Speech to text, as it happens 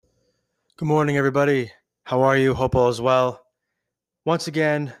Good morning, everybody. How are you? Hope all is well. Once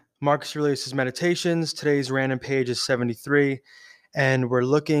again, Marcus Aurelius' Meditations. Today's random page is 73, and we're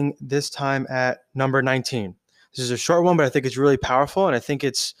looking this time at number 19. This is a short one, but I think it's really powerful, and I think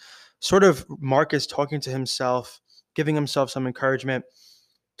it's sort of Marcus talking to himself, giving himself some encouragement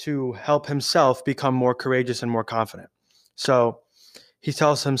to help himself become more courageous and more confident. So he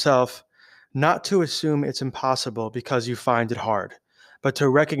tells himself not to assume it's impossible because you find it hard, but to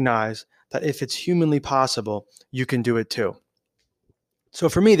recognize that if it's humanly possible, you can do it too. So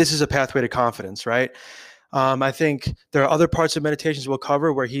for me, this is a pathway to confidence, right? I think there are other parts of meditations we'll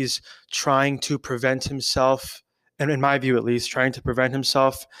cover where he's trying to prevent himself, and in my view at least, trying to prevent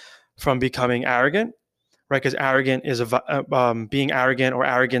himself from becoming arrogant, right? Because being arrogant or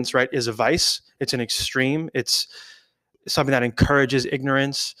arrogance, right, is a vice. It's an extreme. It's something that encourages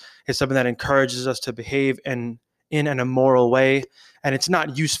ignorance. It's something that encourages us to behave in an immoral way, and it's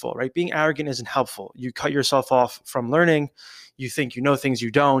not useful, right? Being arrogant isn't helpful. You cut yourself off from learning. You think you know things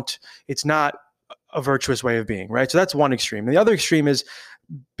you don't. It's not a virtuous way of being, right? So that's one extreme. And the other extreme is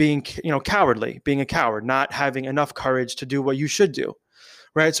being, cowardly, being a coward, not having enough courage to do what you should do,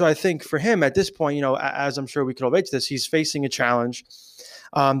 right? So I think for him at this point, as I'm sure we could all relate to this, he's facing a challenge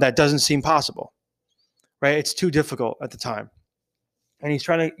that doesn't seem possible, right? It's too difficult at the time. And he's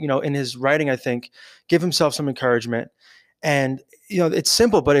trying to, in his writing, I think, give himself some encouragement. And, it's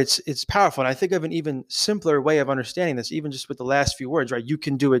simple, but it's powerful. And I think of an even simpler way of understanding this, even just with the last few words, right? You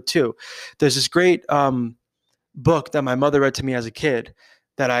can do it too. There's this great book that my mother read to me as a kid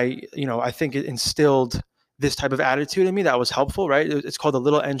that I think it instilled this type of attitude in me that was helpful, right? It's called The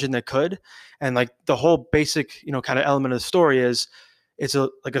Little Engine That Could. And like the whole basic, kind of element of the story is it's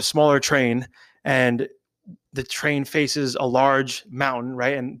like a smaller train, and the train faces a large mountain,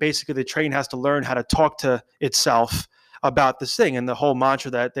 right? And basically the train has to learn how to talk to itself about this thing. And the whole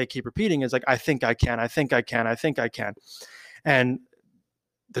mantra that they keep repeating is like, I think I can, I think I can, I think I can. And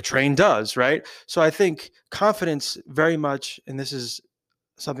the train does, right? So I think confidence very much, and this is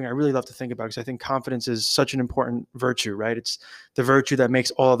something I really love to think about because I think confidence is such an important virtue, right? It's the virtue that makes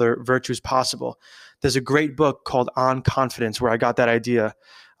all other virtues possible. There's a great book called On Confidence where I got that idea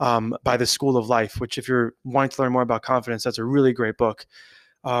by the School of Life, which if you're wanting to learn more about confidence, that's a really great book.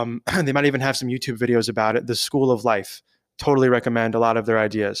 They might even have some YouTube videos about it. The School of Life. Totally recommend a lot of their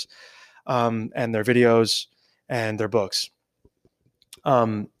ideas and their videos and their books.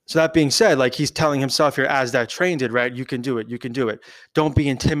 So that being said, like he's telling himself here, as that train did, right? You can do it. You can do it. Don't be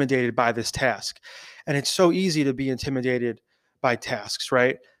intimidated by this task. And it's so easy to be intimidated by tasks,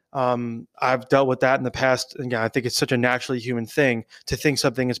 right? I've dealt with that in the past. Again, I think it's such a naturally human thing to think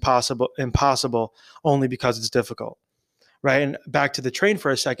something is impossible only because it's difficult, right? And back to the train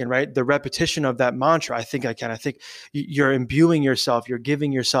for a second, right? The repetition of that mantra, I think I can. I think you're imbuing yourself, you're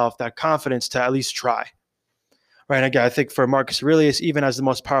giving yourself that confidence to at least try. Right. And again, I think for Marcus Aurelius, even as the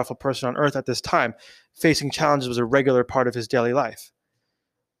most powerful person on earth at this time, facing challenges was a regular part of his daily life.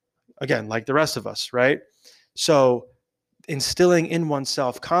 Again, like the rest of us, right? So instilling in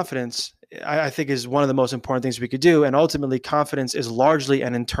oneself confidence, I think, is one of the most important things we could do. And ultimately, confidence is largely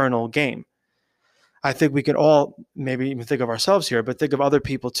an internal game. I think we could all maybe even think of ourselves here, but think of other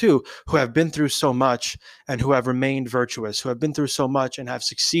people too, who have been through so much and who have remained virtuous, who have been through so much and have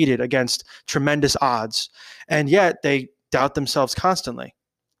succeeded against tremendous odds. And yet they doubt themselves constantly.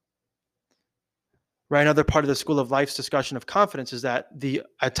 Right? Another part of the School of Life's discussion of confidence is that the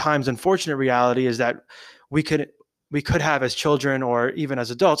at times unfortunate reality is that we could have, as children or even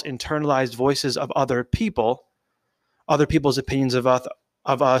as adults, internalized voices of other people, other people's opinions of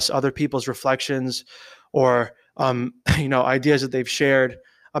us, other people's reflections, or ideas that they've shared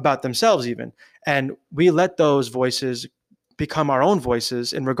about themselves even. And we let those voices become our own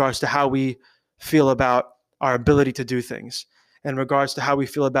voices in regards to how we feel about our ability to do things, in regards to how we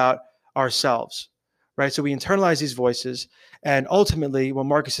feel about ourselves, right? So we internalize these voices, and ultimately what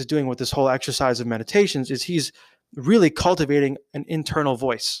Marcus is doing with this whole exercise of meditations is he's really cultivating an internal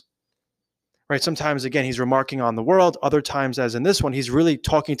voice. Right? Sometimes, again, he's remarking on the world. Other times, as in this one, he's really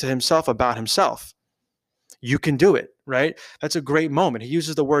talking to himself about himself. You can do it, right? That's a great moment. He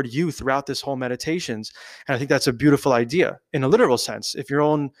uses the word you throughout this whole meditations. And I think that's a beautiful idea in a literal sense. If you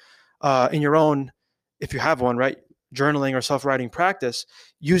have one, right, journaling or self-writing practice,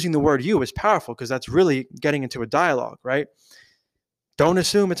 using the word you is powerful because that's really getting into a dialogue, right? Don't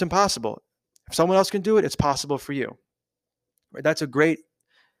assume it's impossible. If someone else can do it, it's possible for you. Right? That's a great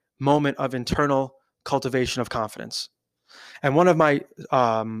moment of internal cultivation of confidence. And one of my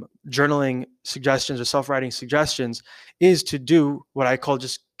journaling suggestions or self-writing suggestions is to do what I call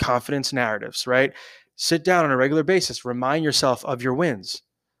just confidence narratives, right? Sit down on a regular basis, remind yourself of your wins.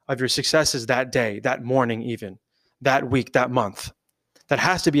 of your successes that day, that morning, even that week, that month. That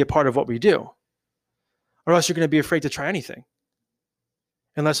has to be a part of what we do, or else you're going to be afraid to try anything.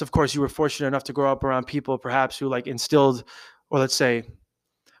 Unless, of course, you were fortunate enough to grow up around people perhaps who like instilled, or let's say,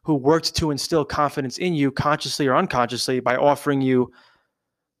 who worked to instill confidence in you consciously or unconsciously by offering you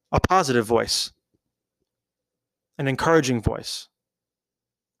a positive voice, an encouraging voice.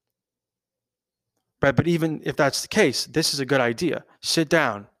 Right? But even if that's the case, this is a good idea. Sit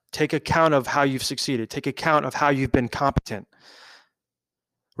down, take account of how you've succeeded, take account of how you've been competent.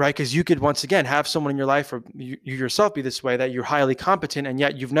 Right? Because you could, once again, have someone in your life, or you yourself be this way, that you're highly competent, and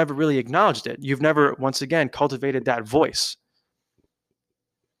yet you've never really acknowledged it. You've never, once again, cultivated that voice.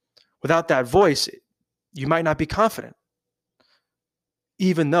 Without that voice, you might not be confident,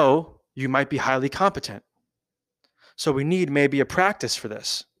 even though you might be highly competent. So we need maybe a practice for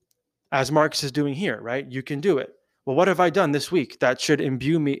this, as Marcus is doing here, right? You can do it. Well, what have I done this week that should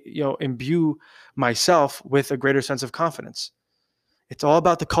imbue myself with a greater sense of confidence? It's all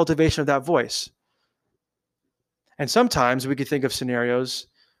about the cultivation of that voice. And sometimes we could think of scenarios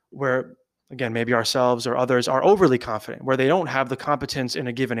where, again, maybe ourselves or others are overly confident, where they don't have the competence in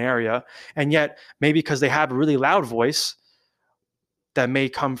a given area, and yet maybe because they have a really loud voice that may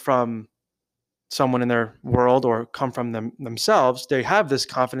come from someone in their world or come from themselves, they have this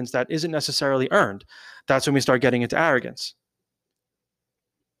confidence that isn't necessarily earned. That's when we start getting into arrogance.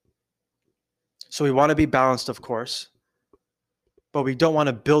 So we want to be balanced, of course, but we don't want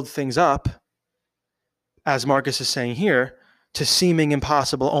to build things up, as Marcus is saying here, to seeming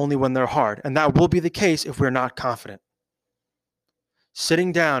impossible only when they're hard. And that will be the case if we're not confident.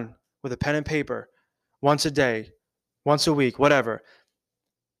 Sitting down with a pen and paper once a day, once a week, whatever,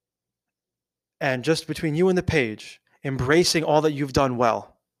 and just between you and the page, embracing all that you've done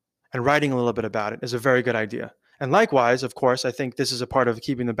well and writing a little bit about it is a very good idea. And likewise, of course, I think this is a part of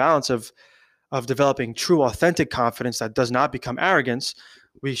keeping the balance of developing true, authentic confidence that does not become arrogance.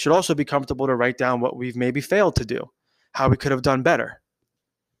 We should also be comfortable to write down what we've maybe failed to do, how we could have done better.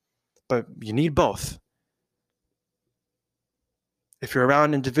 But you need both. If you're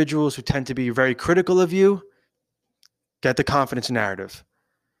around individuals who tend to be very critical of you, get the confidence narrative.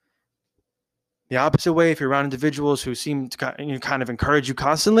 The opposite way, if you're around individuals who seem to kind of encourage you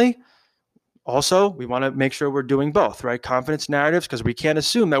constantly, also, we want to make sure we're doing both, right? Confidence narratives, because we can't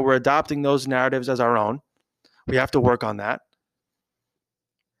assume that we're adopting those narratives as our own. We have to work on that.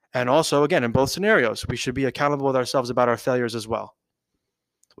 And also, again, in both scenarios, we should be accountable with ourselves about our failures as well,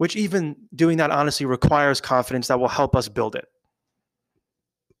 which even doing that honestly requires confidence that will help us build it.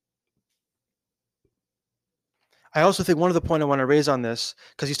 I also think one of the points I want to raise on this,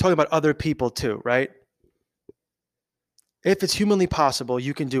 because he's talking about other people too, right? If it's humanly possible,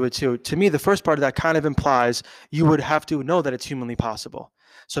 you can do it too. To me, the first part of that kind of implies you would have to know that it's humanly possible.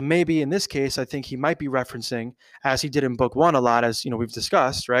 So maybe in this case, I think he might be referencing, as he did in book 1 a lot, as we've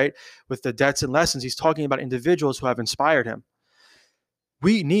discussed, right? With the debts and lessons, he's talking about individuals who have inspired him.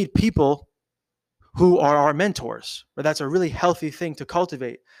 We need people who are our mentors, but that's a really healthy thing to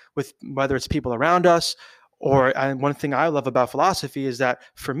cultivate, with whether it's people around us, and one thing I love about philosophy is that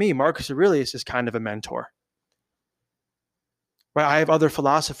for me, Marcus Aurelius is kind of a mentor. Right? I have other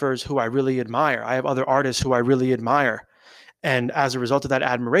philosophers who I really admire. I have other artists who I really admire. And as a result of that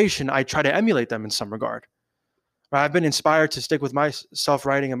admiration, I try to emulate them in some regard. Right? I've been inspired to stick with my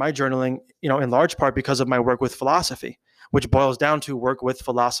self-writing and my journaling, in large part because of my work with philosophy, which boils down to work with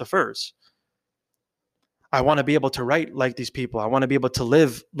philosophers. I want to be able to write like these people. I want to be able to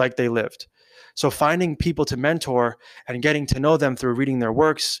live like they lived. So finding people to mentor and getting to know them through reading their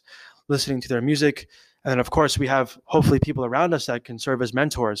works, listening to their music, and then, of course, we have hopefully people around us that can serve as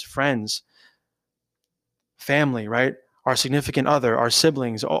mentors, friends, family, right? Our significant other, our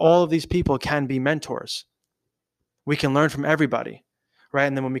siblings, all of these people can be mentors. We can learn from everybody, right?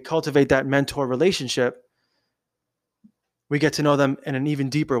 And then when we cultivate that mentor relationship, we get to know them in an even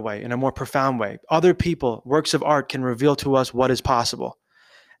deeper way, in a more profound way. Other people, works of art can reveal to us what is possible.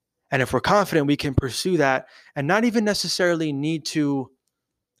 And if we're confident, we can pursue that and not even necessarily need to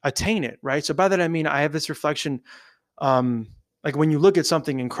attain it, right? So by that I mean, I have this reflection, like when you look at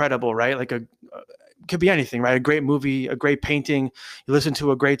something incredible, right? Like it could be anything, right? A great movie, a great painting, you listen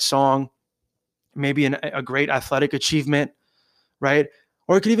to a great song, maybe a great athletic achievement, right?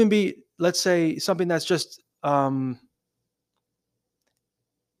 Or it could even be, let's say, something that's just, like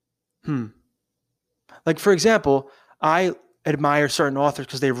for example, I admire certain authors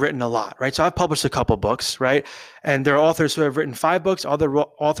because they've written a lot, right? So I've published a couple books, right? And there are authors who have written 5 books, other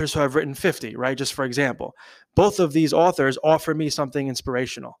authors who have written 50, right? Just for example, both of these authors offer me something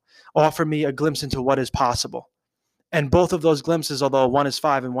inspirational, offer me a glimpse into what is possible. And both of those glimpses, although one is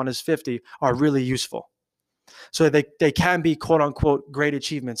 5 and one is 50, are really useful. So they can be quote unquote great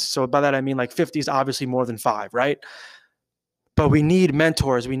achievements. So by that I mean like 50 is obviously more than 5, right? But we need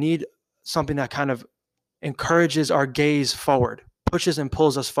mentors. We need something that kind of encourages our gaze forward, pushes and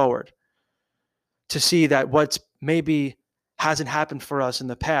pulls us forward to see that what's maybe hasn't happened for us in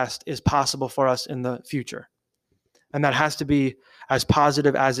the past is possible for us in the future. And that has to be as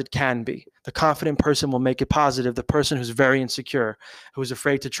positive as it can be. The confident person will make it positive. The person who's very insecure, who's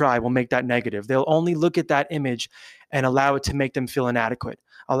afraid to try, will make that negative. They'll only look at that image and allow it to make them feel inadequate,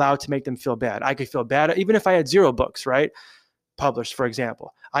 allow it to make them feel bad. I could feel bad, even if I had 0 books, right? Published, for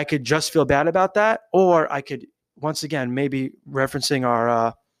example. I could just feel bad about that, or I could, once again, maybe referencing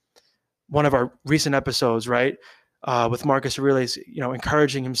our one of our recent episodes, right, with Marcus Aurelius,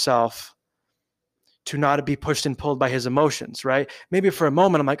 encouraging himself to not be pushed and pulled by his emotions, right? Maybe for a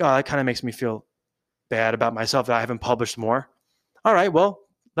moment, I'm like, oh, that kind of makes me feel bad about myself that I haven't published more. All right, well,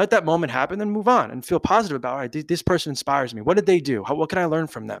 let that moment happen, then move on and feel positive about, all right, this person inspires me. What did they do? What can I learn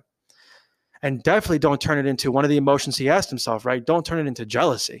from them? And definitely don't turn it into one of the emotions he asked himself, right? Don't turn it into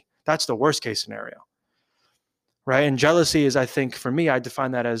jealousy. That's the worst case scenario, right? And jealousy is, I think, for me, I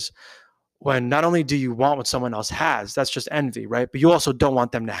define that as when not only do you want what someone else has, that's just envy, right? But you also don't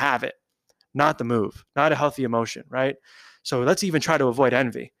want them to have it. Not the move, not a healthy emotion, right? So let's even try to avoid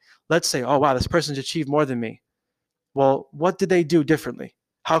envy. Let's say, oh, wow, this person's achieved more than me. Well, what did they do differently?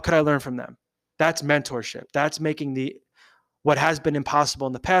 How could I learn from them? That's mentorship. That's making what has been impossible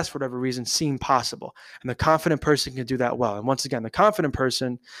in the past, for whatever reason, seem possible. And the confident person can do that well. And once again, the confident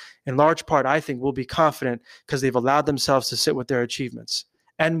person, in large part, I think, will be confident because they've allowed themselves to sit with their achievements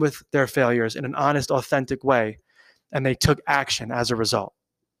and with their failures in an honest, authentic way. And they took action as a result.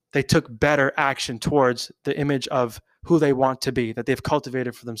 They took better action towards the image of who they want to be, that they've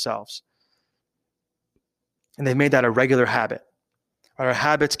cultivated for themselves. And they made that a regular habit. Our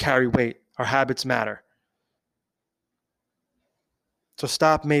habits carry weight. Our habits matter. So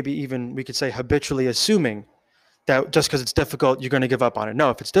stop maybe even, we could say, habitually assuming that just because it's difficult, you're going to give up on it. No,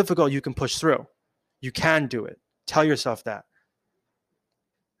 if it's difficult, you can push through. You can do it. Tell yourself that.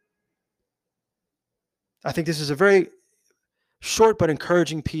 I think this is a very short but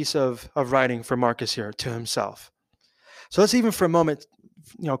encouraging piece of writing for Marcus here to himself. So let's even for a moment,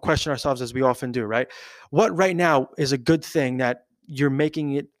 question ourselves as we often do, right? What right now is a good thing that you're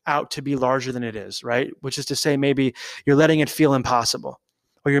making it out to be larger than it is, right? Which is to say, maybe you're letting it feel impossible,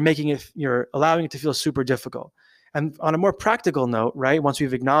 or you're allowing it to feel super difficult. And on a more practical note, right? Once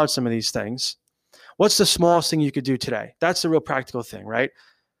we've acknowledged some of these things, what's the smallest thing you could do today? That's the real practical thing, right?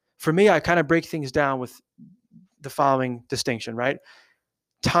 For me, I kind of break things down with the following distinction, right?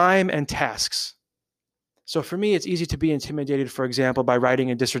 Time and tasks. So for me, it's easy to be intimidated, for example, by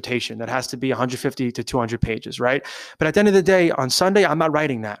writing a dissertation that has to be 150 to 200 pages, right? But at the end of the day, on Sunday, I'm not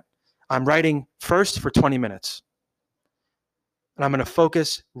writing that. I'm writing first for 20 minutes. And I'm going to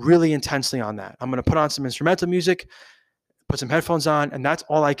focus really intensely on that. I'm going to put on some instrumental music, put some headphones on, and that's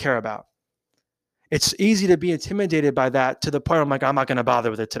all I care about. It's easy to be intimidated by that to the point where I'm like, I'm not going to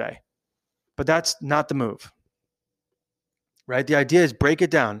bother with it today. But that's not the move, right? The idea is break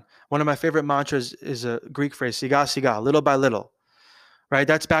it down. One of my favorite mantras is a Greek phrase, siga siga, little by little, right?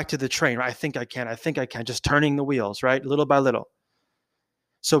 That's back to the train, right? I think I can, just turning the wheels, right? Little by little.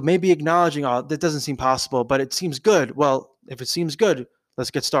 So maybe acknowledging, oh, that doesn't seem possible, but it seems good. Well, if it seems good,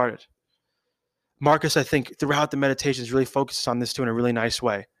 let's get started. Marcus, I think, throughout the meditations really focuses on this too in a really nice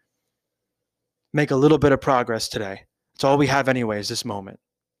way. Make a little bit of progress today. It's all we have anyway, is this moment.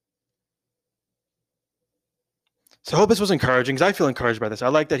 So I hope this was encouraging, because I feel encouraged by this. I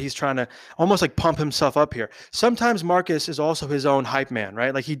like that he's trying to almost like pump himself up here. Sometimes Marcus is also his own hype man,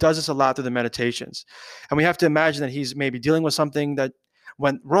 right? Like he does this a lot through the meditations. And we have to imagine that he's maybe dealing with something that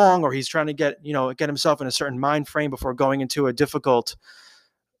went wrong, or he's trying to get himself in a certain mind frame before going into a difficult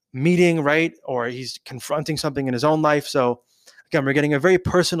meeting, right? Or he's confronting something in his own life. So again, we're getting a very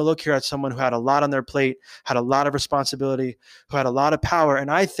personal look here at someone who had a lot on their plate, had a lot of responsibility, who had a lot of power, and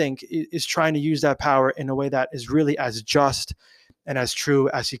I think is trying to use that power in a way that is really as just and as true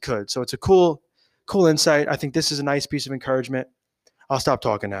as he could. So it's a cool insight. I think this is a nice piece of encouragement. I'll stop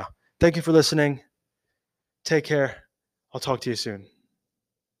talking now. Thank you for listening. Take care. I'll talk to you soon.